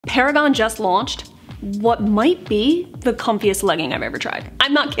Paragon just launched what might be the comfiest legging I've ever tried.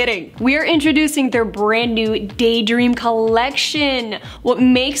 I'm not kidding. We are introducing their brand new Daydream collection. What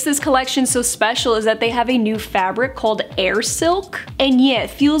makes this collection so special is that they have a new fabric called Airsilk, and yeah,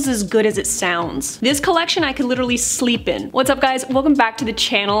 it feels as good as it sounds. This collection I could literally sleep in. What's up guys? Welcome back to the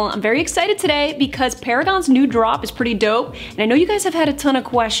channel. I'm very excited today because Paragon's new drop is pretty dope, and I know you guys have had a ton of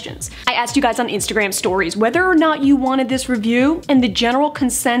questions. I asked you guys on Instagram stories whether or not you wanted this review, and the general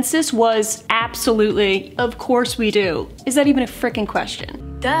consensus was absolutely. Of course we do. Is that even a freaking question?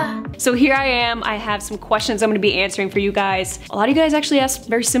 Duh. So here I am, I have some questions I'm gonna be answering for you guys. A lot of you guys actually asked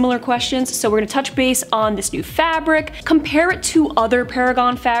very similar questions, so we're gonna touch base on this new fabric, compare it to other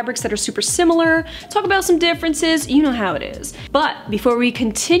Paragon fabrics that are super similar, talk about some differences, you know how it is. But before we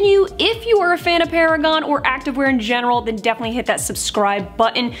continue, if you are a fan of Paragon or activewear in general, then definitely hit that subscribe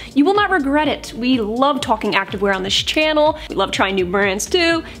button. You will not regret it. We love talking activewear on this channel. We love trying new brands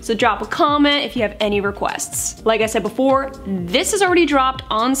too, so drop a comment if you have any requests. Like I said before, this is already dropped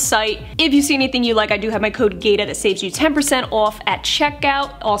on site. If you see anything you like, I do have my code Gaita that saves you 10% off at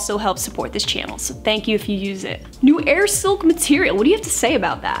checkout. Also helps support this channel, so thank you if you use it. New Airsilk material, what do you have to say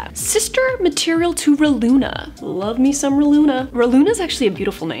about that? Sister material to RELUNA. Love me some RELUNA. RELUNA is actually a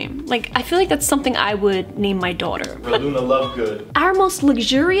beautiful name. Like, I feel like that's something I would name my daughter. RELUNA love good. Our most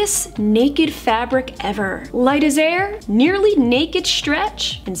luxurious naked fabric ever. Light as air, nearly naked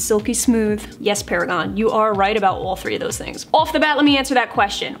stretch, and silky smooth. Yes, Paragon, you are right about all three of those things. Off the bat, let me answer that question.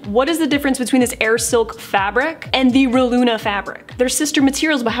 What is the difference between this Airsilk fabric and the RELUNA fabric? They're sister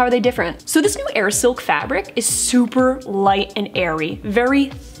materials, but how are they different? So this new Airsilk fabric is super light and airy, very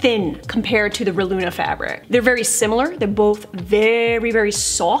thin compared to the RELUNA fabric. They're very similar. They're both very, very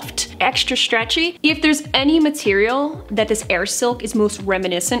soft, extra stretchy. If there's any material that this Airsilk is most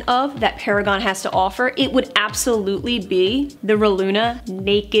reminiscent of that Paragon has to offer, it would absolutely be the RELUNA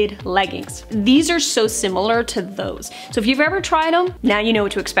naked leggings. These are so similar to those. So if you've ever tried them, now you know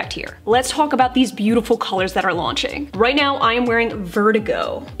what to expect here. Let's talk about these beautiful colors that are launching. Right now, I am wearing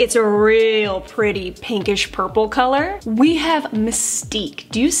Vertigo. It's a real pretty pinkish purple color. We have Mystique.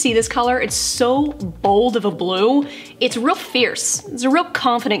 Do you see this color? It's so bold of a blue. It's real fierce. It's a real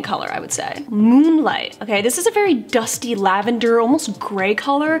confident color, I would say. Moonlight. Okay, this is a very dusty lavender, almost gray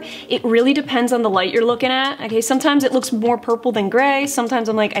color. It really depends on the light you're looking at. Okay, sometimes it looks more purple than gray. Sometimes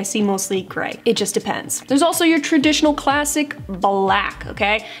I'm like, I see mostly gray. It just depends. There's also your traditional classic black,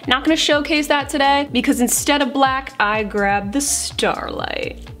 okay? Not gonna showcase that today because instead of black, I grabbed the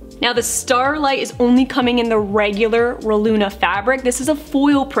Starlight. Now the Starlight is only coming in the regular RELUNA fabric. This is a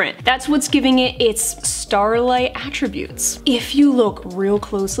foil print. That's what's giving it its Starlight attributes. If you look real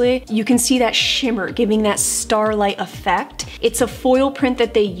closely, you can see that shimmer giving that Starlight effect. It's a foil print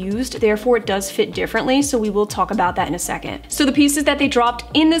that they used, therefore it does fit differently, so we will talk about that in a second. So the pieces that they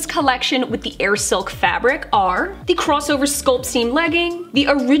dropped in this collection with the Airsilk fabric are the crossover Sculptseam legging, the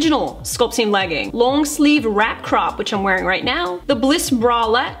original Sculptseam legging, long sleeve wrap crop, which I'm wearing right now, the BLISS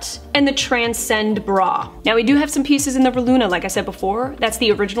bralette, and the Transcend bra. Now we do have some pieces in the RELUNA, like I said before. That's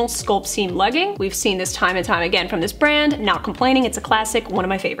the original Sculptseam legging. We've seen this time and time again from this brand. Not complaining, it's a classic, one of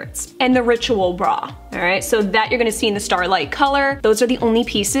my favorites. And the Ritual bra. All right, so that you're gonna see in the Starlight color. Those are the only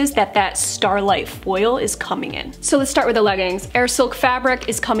pieces that Starlight foil is coming in. So let's start with the leggings. Airsilk fabric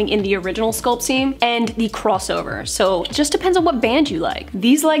is coming in the original Sculptseam and the crossover. So it just depends on what band you like.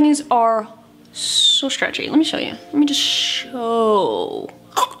 These leggings are so stretchy. Let me show you. Let me just show.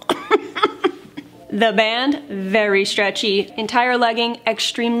 The band, very stretchy. Entire legging,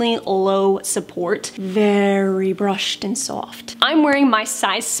 extremely low support. Very brushed and soft. I'm wearing my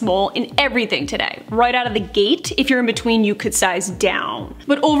size small in everything today. Right out of the gate, if you're in between, you could size down.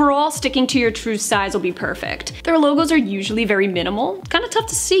 But overall, sticking to your true size will be perfect. Their logos are usually very minimal. Kind of tough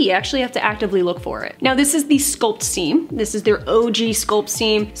to see, you actually have to actively look for it. Now this is the Sculptseam. This is their OG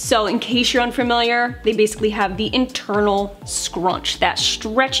Sculptseam. So in case you're unfamiliar, they basically have the internal scrunch, that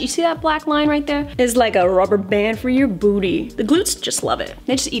stretch. You see that black line right there? Is like a rubber band for your booty. The glutes just love it.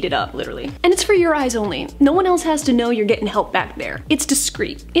 They just eat it up, literally. And it's for your eyes only. No one else has to know you're getting help back there. It's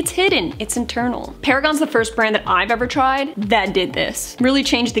discreet. It's hidden. It's internal. Paragon's the first brand that I've ever tried that did this. Really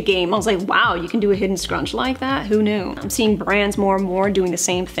changed the game. I was like, wow, you can do a hidden scrunch like that? Who knew? I'm seeing brands more and more doing the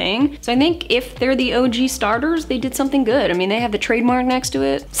same thing. So I think if they're the OG starters, they did something good. I mean, they have the trademark next to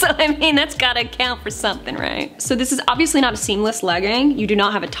it. So I mean, that's gotta count for something, right? So this is obviously not a seamless legging. You do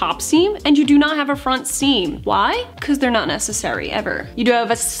not have a top seam and you do not have a front seam. Why? Because they're not necessary ever. You do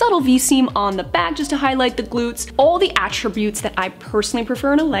have a subtle V-seam on the back just to highlight the glutes. All the attributes that I personally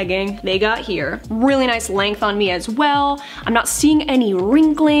prefer in a legging, they got here. Really nice length on me as well. I'm not seeing any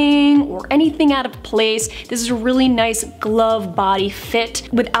wrinkling or anything out of place. This is a really nice glove body fit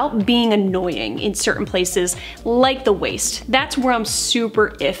without being annoying in certain places, like the waist. That's where I'm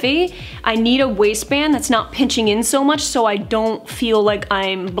super iffy. I need a waistband that's not pinching in so much so I don't feel like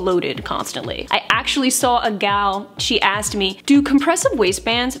I'm bloated constantly. I actually saw a gal, she asked me, do compressive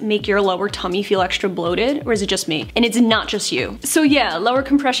waistbands make your lower tummy feel extra bloated, or is it just me? And it's not just you. So yeah, lower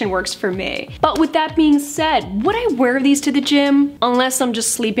compression works for me. But with that being said, would I wear these to the gym unless I'm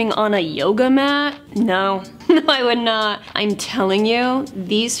just sleeping on a yoga mat? No. No, I would not. I'm telling you,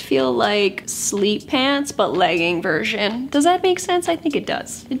 these feel like sleep pants, but legging version. Does that make sense? I think it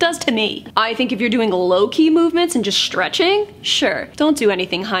does. It does to me. I think if you're doing low-key movements and just stretching, sure. Don't do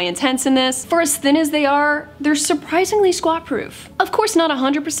anything high intense in this. For as thin as they are, they're surprisingly squat-proof. Of course, not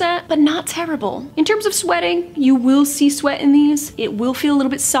 100%, but not terrible. In terms of sweating, you will see sweat in these. It will feel a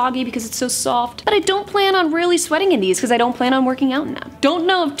little bit soggy because it's so soft, but I don't plan on really sweating in these because I don't plan on working out in them. Don't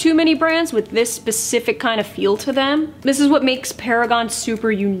know of too many brands with this specific kind of feel to them. This is what makes Paragon super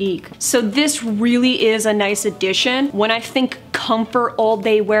unique. So this really is a nice addition. When I think comfort all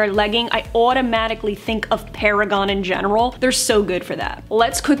day wear legging, I automatically think of Paragon in general. They're so good for that.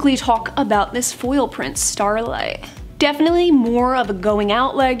 Let's quickly talk about this foil print, Starlight. Definitely more of a going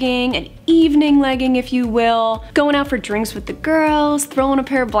out legging, an evening legging if you will. Going out for drinks with the girls, throwing a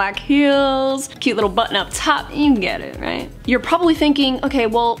pair of black heels, cute little button up top, you get it, right? You're probably thinking, okay,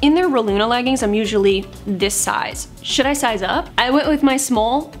 well, in their RELUNA leggings, I'm usually this size. Should I size up? I went with my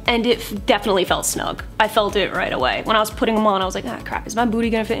small and it definitely felt snug. I felt it right away. When I was putting them on, I was like, ah, crap, is my booty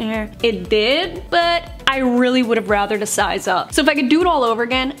gonna fit in here? It did, but I really would have rather to size up. So if I could do it all over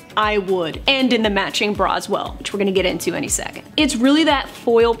again, I would. And in the matching bra as well, which we're gonna get into any second. It's really that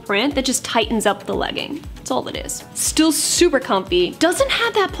foil print that just tightens up the legging. That's all it is. Still super comfy. Doesn't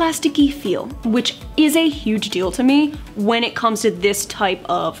have that plasticky feel, which is a huge deal to me when it comes to this type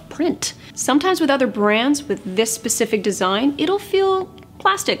of print. Sometimes with other brands with this specific design, it'll feel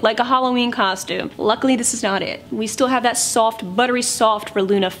plastic, like a Halloween costume. Luckily, this is not it. We still have that soft, buttery soft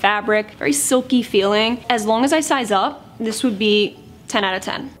RELUNA fabric, very silky feeling. As long as I size up, this would be 10 out of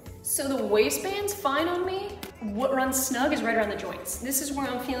 10. So the waistband's fine on me. What runs snug is right around the joints. This is where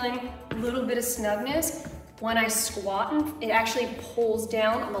I'm feeling a little bit of snugness. When I squat, it actually pulls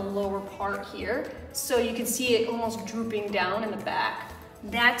down on the lower part here. So you can see it almost drooping down in the back.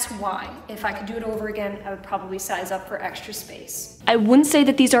 That's why, if I could do it over again, I would probably size up for extra space. I wouldn't say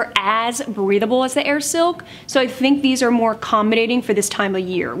that these are as breathable as the Airsilk, so I think these are more accommodating for this time of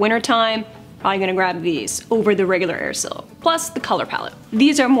year. Wintertime, probably gonna grab these over the regular Airsilk. Plus the color palette.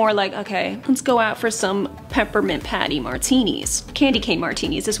 These are more like, okay, let's go out for some peppermint patty martinis. Candy cane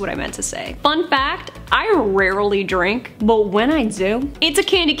martinis is what I meant to say. Fun fact, I rarely drink, but when I do, it's a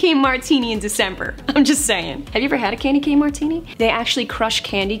candy cane martini in December. I'm just saying. Have you ever had a candy cane martini? They actually crush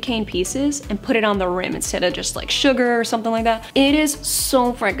candy cane pieces and put it on the rim instead of just like sugar or something like that. It is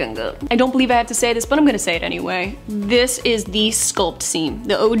so freaking good. I don't believe I have to say this, but I'm gonna say it anyway. This is the Sculptseam,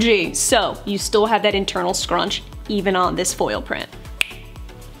 the OG. So you still have that internal scrunch even on this foil print.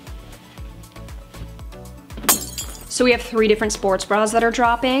 So we have 3 different sports bras that are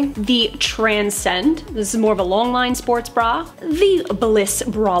dropping. The Transcend, this is more of a long line sports bra. The BLISS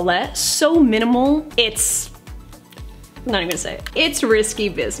bralette, so minimal, I'm not even gonna say it. It's risky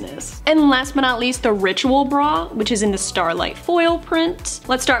business. And last but not least, the Ritual bra, which is in the Starlight foil print.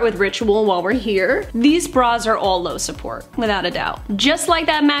 Let's start with Ritual while we're here. These bras are all low support, without a doubt. Just like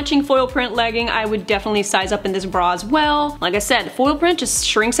that matching foil print legging, I would definitely size up in this bra as well. Like I said, the foil print just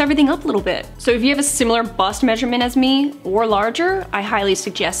shrinks everything up a little bit. So if you have a similar bust measurement as me, or larger, I highly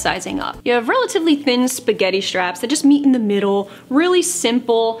suggest sizing up. You have relatively thin spaghetti straps that just meet in the middle, really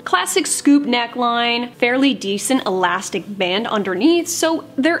simple, classic scoop neckline, fairly decent elastic band underneath, so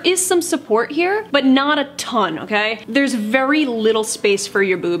there is some support here, but not a ton, okay? There's very little space for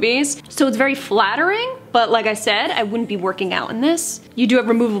your boobies, so it's very flattering, but like I said, I wouldn't be working out in this. You do have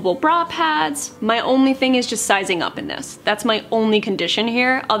removable bra pads. My only thing is just sizing up in this. That's my only condition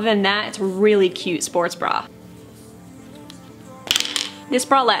here. Other than that, it's a really cute sports bra. This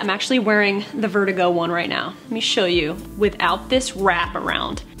bralette, I'm actually wearing the Vertigo one right now. Let me show you without this wrap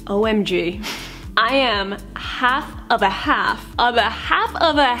around. OMG. I am half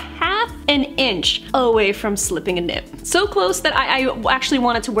an inch away from slipping a nip. So close that I actually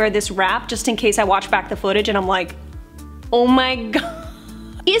wanted to wear this wrap just in case I watch back the footage and I'm like, oh my God.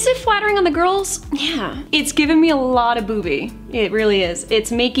 Is it flattering on the girls? Yeah. It's giving me a lot of boobie. It really is.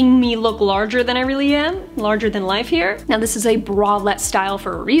 It's making me look larger than I really am, larger than life here. Now this is a bralette style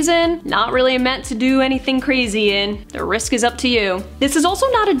for a reason, not really meant to do anything crazy in. The risk is up to you. This is also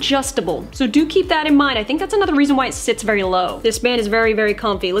not adjustable, so do keep that in mind. I think that's another reason why it sits very low. This band is very, very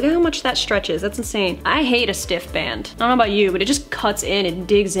comfy. Look at how much that stretches. That's insane. I hate a stiff band. I don't know about you, but it just cuts in, it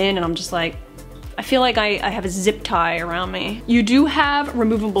digs in, and I'm just like, I feel like I have a zip tie around me. You do have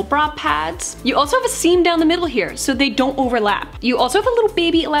removable bra pads. You also have a seam down the middle here, so they don't overlap. You also have a little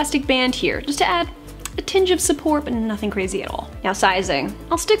baby elastic band here, just to add a tinge of support, but nothing crazy at all. Now sizing.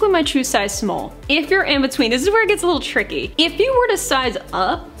 I'll stick with my true size small. If you're in between, this is where it gets a little tricky. If you were to size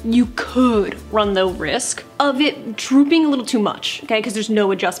up, you could run the risk of it drooping a little too much, okay? Because there's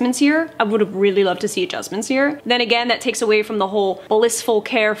no adjustments here. I would have really loved to see adjustments here. Then again, that takes away from the whole blissful,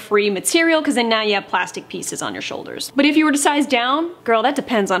 carefree material, because then now you have plastic pieces on your shoulders. But if you were to size down, girl, that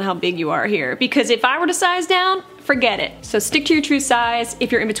depends on how big you are here. Because if I were to size down, forget it. So stick to your true size.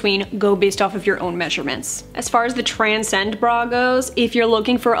 If you're in between, go based off of your own measurements. As far as the Transcend bra goes, if you're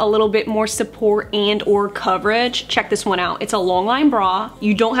looking for a little bit more support and or coverage, check this one out. It's a long line bra.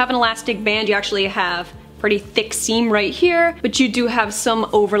 You don't have an elastic band, you actually have pretty thick seam right here, but you do have some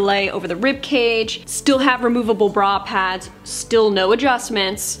overlay over the rib cage, still have removable bra pads, still no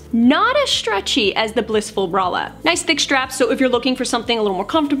adjustments, not as stretchy as the blissful bralette. Nice thick straps, so if you're looking for something a little more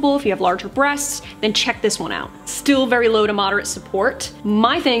comfortable, if you have larger breasts, then check this one out. Still very low to moderate support.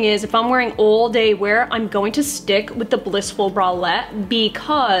 My thing is, if I'm wearing all day wear, I'm going to stick with the blissful bralette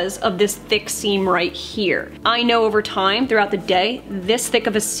because of this thick seam right here. I know over time, throughout the day, this thick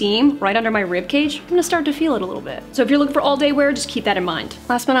of a seam right under my rib cage, I'm gonna start to feel it a little bit. So if you're looking for all day wear, just keep that in mind.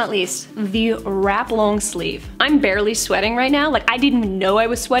 Last but not least, the wrap long sleeve. I'm barely sweating right now. Like, I didn't even know I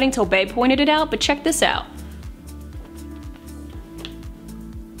was sweating till Bae pointed it out, but check this out.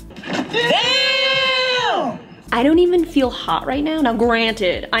 Damn! I don't even feel hot right now. Now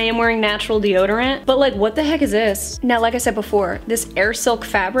granted, I am wearing natural deodorant, but like, what the heck is this? Now, like I said before, this Airsilk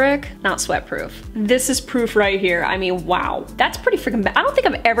fabric, not sweat proof. This is proof right here. I mean, wow, that's pretty freaking bad. I don't think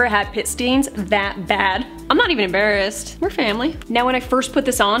I've ever had pit stains that bad. I'm not even embarrassed. We're family. Now, when I first put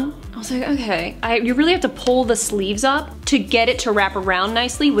this on, I was like, okay, you really have to pull the sleeves up to get it to wrap around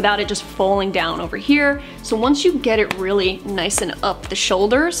nicely without it just falling down over here. So once you get it really nice and up the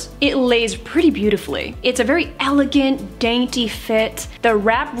shoulders, it lays pretty beautifully. It's a very elegant, dainty fit. The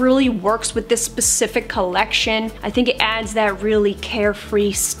wrap really works with this specific collection. I think it adds that really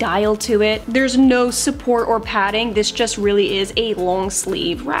carefree style to it. There's no support or padding. This just really is a long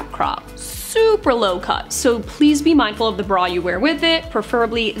sleeve wrap crop. Super low cut, so please be mindful of the bra you wear with it,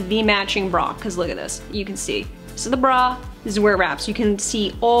 preferably the matching bra, because look at this, you can see. This is the bra, this is where it wraps. You can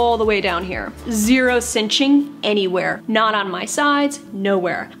see all the way down here. Zero cinching anywhere, not on my sides,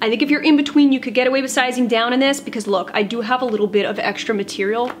 nowhere. I think if you're in between, you could get away with sizing down in this, because look, I do have a little bit of extra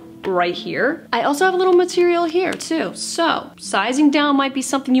material right here. I also have a little material here too, so sizing down might be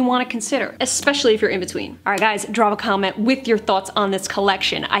something you want to consider, especially if you're in between. All right guys, drop a comment with your thoughts on this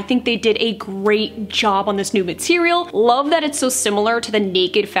collection. I think they did a great job on this new material. Love that it's so similar to the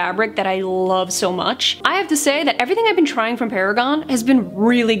naked fabric that I love so much. I have to say that everything I've been trying from Paragon has been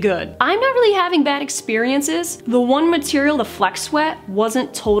really good. I'm not really having bad experiences. The one material, the Flex Sweat,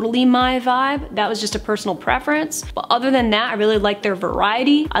 wasn't totally my vibe. That was just a personal preference. But other than that, I really like their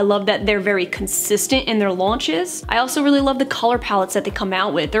variety. I love that they're very consistent in their launches. I also really love the color palettes that they come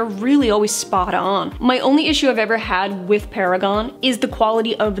out with. They're really always spot on. My only issue I've ever had with Paragon is the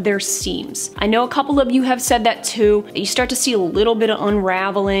quality of their seams. I know a couple of you have said that too. You start to see a little bit of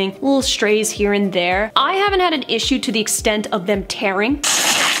unraveling, little strays here and there. I haven't had an issue to the extent of them tearing.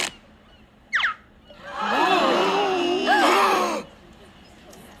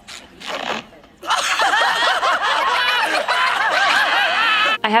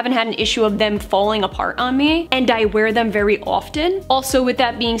 I haven't had an issue of them falling apart on me, and I wear them very often. Also, with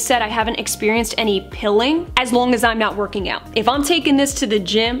that being said, I haven't experienced any pilling as long as I'm not working out. If I'm taking this to the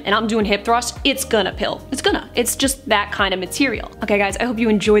gym and I'm doing hip thrusts, it's gonna pill. It's gonna. It's just that kind of material. Okay guys, I hope you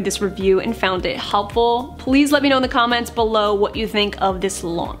enjoyed this review and found it helpful. Please let me know in the comments below what you think of this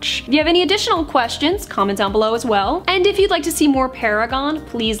launch. If you have any additional questions, comment down below as well. And if you'd like to see more Paragon,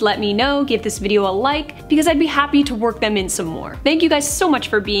 please let me know. Give this video a like, because I'd be happy to work them in some more. Thank you guys so much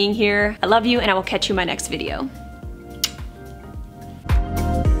for being here. I love you, and I will catch you in my next video.